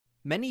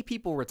Many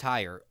people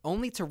retire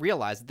only to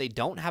realize that they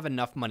don't have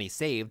enough money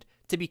saved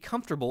to be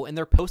comfortable in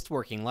their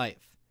post-working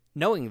life.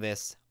 Knowing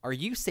this, are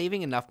you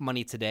saving enough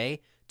money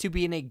today to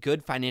be in a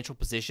good financial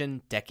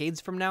position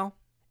decades from now?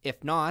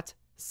 If not,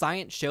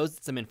 science shows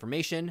that some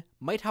information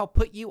might help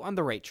put you on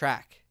the right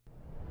track.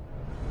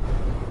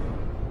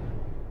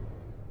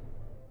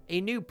 A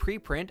new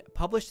preprint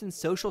published in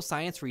Social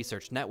Science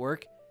Research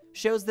Network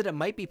shows that it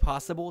might be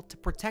possible to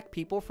protect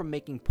people from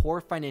making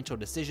poor financial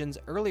decisions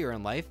earlier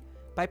in life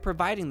by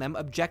providing them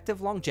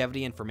objective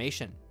longevity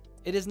information.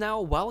 It is now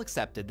well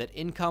accepted that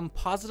income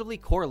positively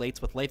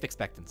correlates with life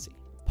expectancy.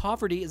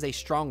 Poverty is a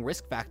strong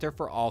risk factor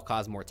for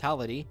all-cause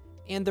mortality,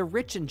 and the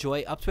rich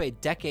enjoy up to a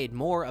decade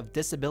more of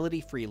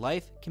disability-free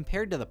life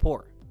compared to the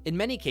poor. In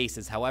many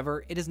cases,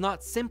 however, it is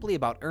not simply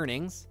about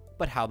earnings,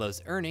 but how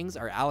those earnings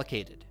are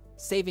allocated.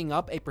 Saving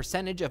up a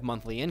percentage of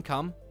monthly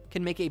income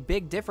can make a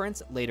big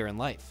difference later in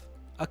life.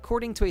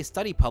 According to a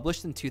study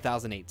published in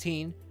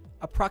 2018,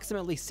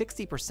 approximately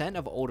 60%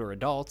 of older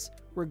adults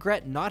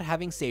regret not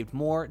having saved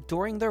more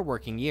during their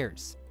working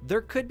years.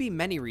 There could be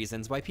many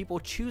reasons why people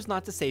choose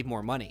not to save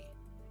more money,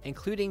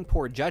 including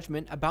poor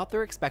judgment about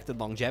their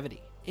expected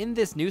longevity. In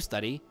this new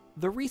study,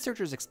 the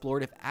researchers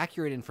explored if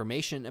accurate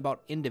information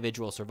about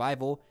individual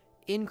survival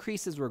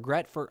increases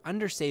regret for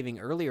undersaving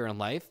earlier in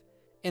life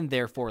and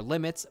therefore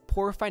limits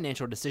poor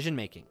financial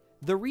decision-making.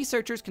 The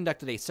researchers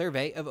conducted a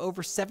survey of over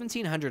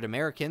 1,700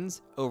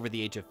 Americans over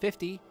the age of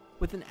 50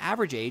 with an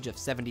average age of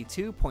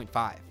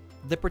 72.5.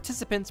 The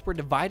participants were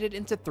divided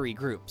into 3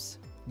 groups.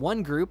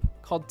 One group,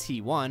 called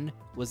T1,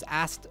 was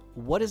asked,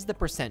 what is the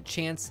percent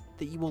chance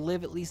that you will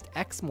live at least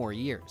X more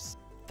years?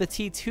 The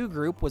T2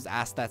 group was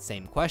asked that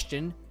same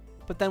question,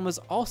 but then was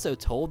also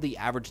told the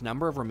average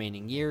number of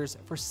remaining years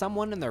for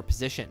someone in their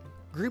position.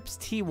 Groups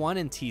T1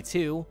 and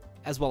T2,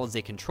 as well as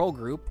a control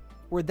group,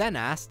 were then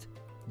asked,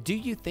 do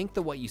you think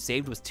that what you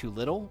saved was too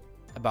little,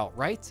 about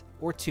right,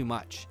 or too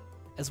much?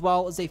 As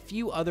well as a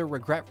few other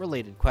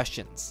regret-related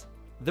questions.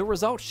 The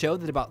results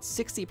showed that about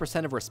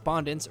 60% of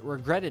respondents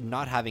regretted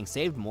not having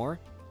saved more,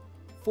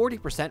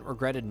 40%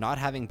 regretted not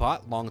having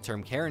bought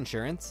long-term care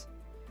insurance,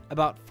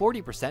 about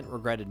 40%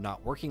 regretted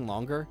not working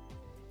longer,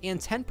 and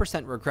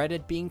 10%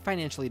 regretted being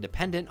financially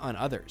dependent on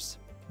others.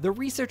 The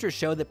researchers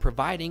showed that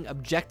providing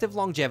objective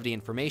longevity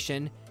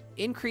information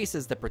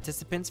increases the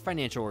participants'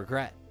 financial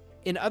regret.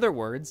 In other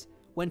words,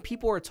 when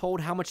people are told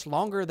how much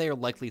longer they are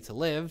likely to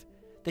live,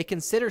 they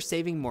consider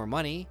saving more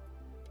money,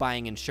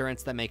 buying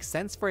insurance that makes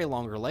sense for a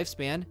longer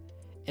lifespan,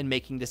 and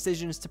making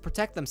decisions to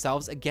protect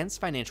themselves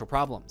against financial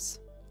problems.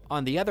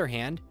 On the other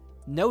hand,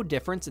 no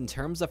difference in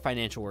terms of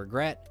financial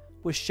regret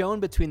was shown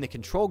between the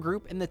control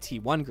group and the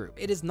T1 group.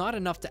 It is not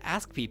enough to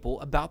ask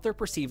people about their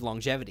perceived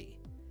longevity.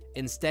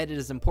 Instead, it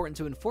is important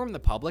to inform the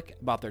public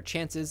about their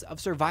chances of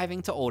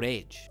surviving to old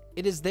age.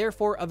 It is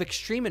therefore of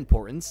extreme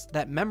importance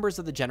that members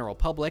of the general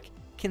public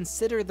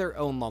consider their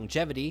own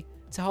longevity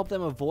to help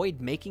them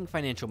avoid making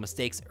financial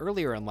mistakes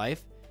earlier in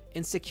life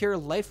and secure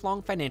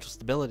lifelong financial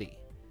stability.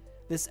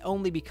 This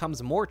only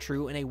becomes more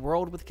true in a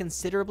world with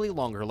considerably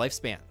longer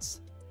lifespans.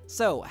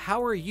 So,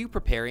 how are you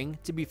preparing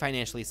to be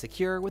financially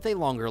secure with a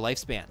longer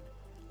lifespan?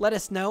 Let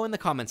us know in the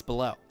comments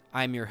below.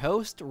 I'm your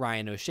host,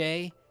 Ryan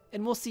O'Shea,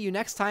 and we'll see you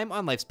next time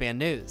on Lifespan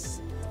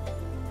News.